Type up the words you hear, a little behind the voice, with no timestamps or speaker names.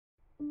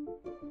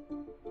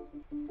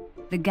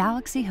The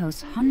galaxy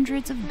hosts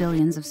hundreds of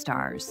billions of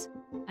stars,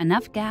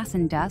 enough gas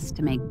and dust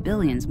to make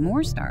billions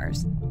more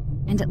stars,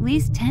 and at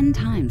least 10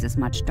 times as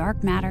much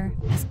dark matter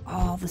as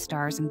all the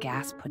stars and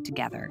gas put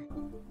together.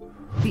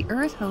 The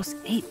Earth hosts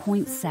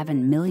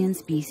 8.7 million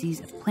species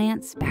of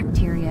plants,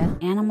 bacteria,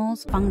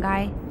 animals,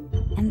 fungi,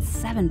 and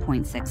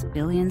 7.6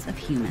 billions of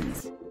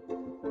humans.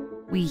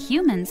 We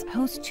humans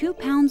host 2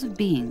 pounds of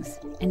beings,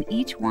 and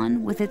each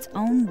one with its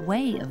own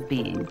way of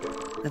being,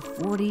 the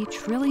 40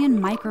 trillion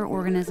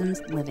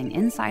microorganisms living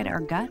inside our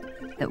gut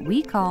that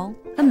we call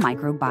the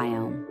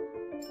microbiome.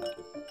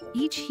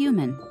 Each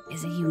human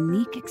is a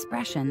unique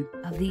expression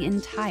of the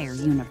entire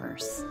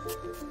universe.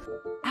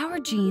 Our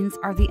genes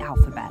are the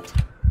alphabet.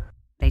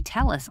 They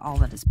tell us all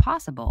that is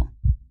possible,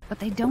 but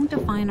they don't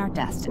define our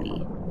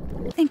destiny.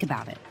 Think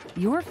about it.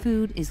 Your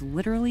food is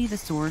literally the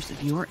source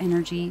of your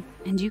energy,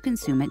 and you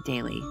consume it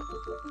daily.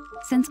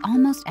 Since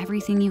almost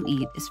everything you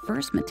eat is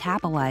first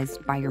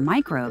metabolized by your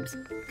microbes,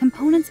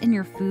 components in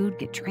your food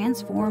get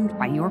transformed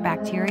by your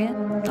bacteria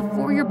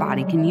before your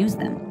body can use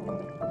them.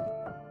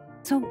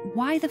 So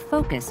why the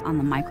focus on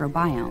the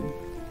microbiome?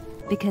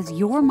 Because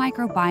your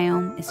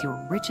microbiome is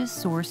your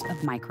richest source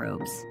of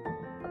microbes.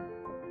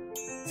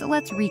 So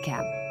let's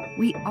recap.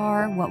 We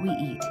are what we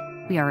eat.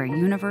 We are a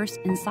universe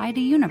inside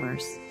a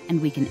universe,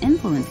 and we can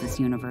influence this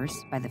universe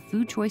by the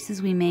food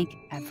choices we make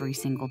every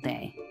single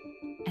day.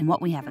 And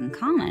what we have in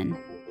common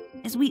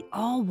is we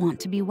all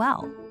want to be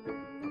well.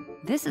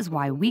 This is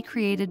why we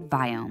created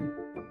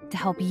Viome, to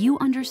help you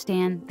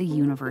understand the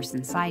universe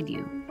inside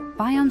you.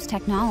 Viome's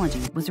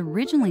technology was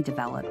originally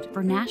developed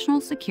for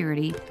national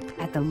security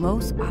at the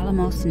Los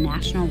Alamos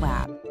National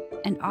Lab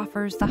and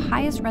offers the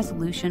highest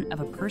resolution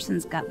of a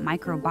person's gut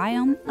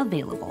microbiome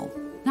available.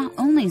 Not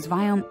only is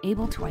Viome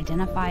able to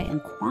identify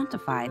and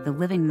quantify the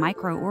living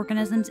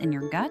microorganisms in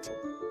your gut,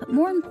 but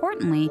more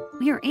importantly,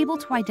 we are able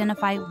to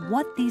identify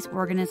what these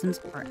organisms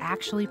are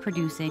actually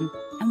producing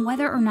and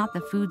whether or not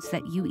the foods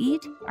that you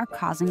eat are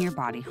causing your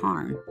body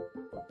harm.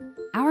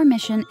 Our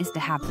mission is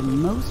to have the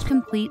most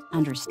complete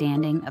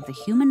understanding of the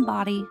human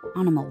body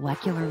on a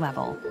molecular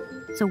level,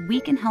 so we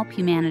can help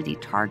humanity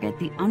target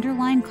the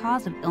underlying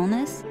cause of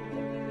illness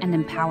and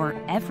empower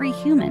every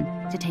human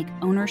to take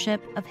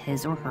ownership of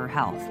his or her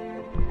health.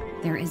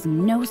 There is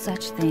no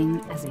such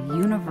thing as a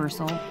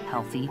universal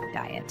healthy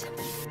diet.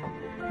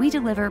 We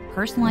deliver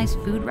personalized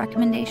food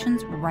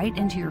recommendations right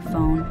into your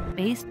phone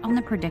based on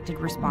the predicted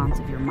response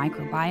of your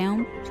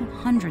microbiome to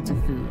hundreds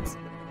of foods.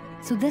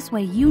 So this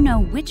way you know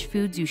which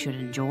foods you should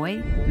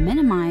enjoy,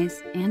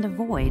 minimize, and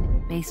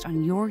avoid based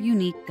on your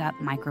unique gut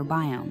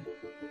microbiome.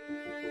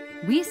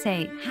 We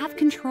say have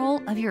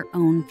control of your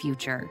own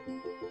future.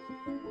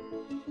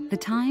 The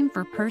time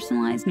for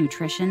personalized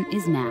nutrition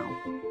is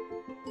now.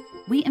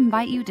 We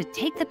invite you to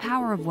take the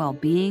power of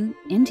well-being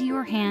into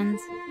your hands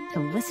to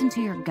listen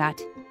to your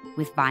gut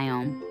with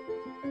Viome.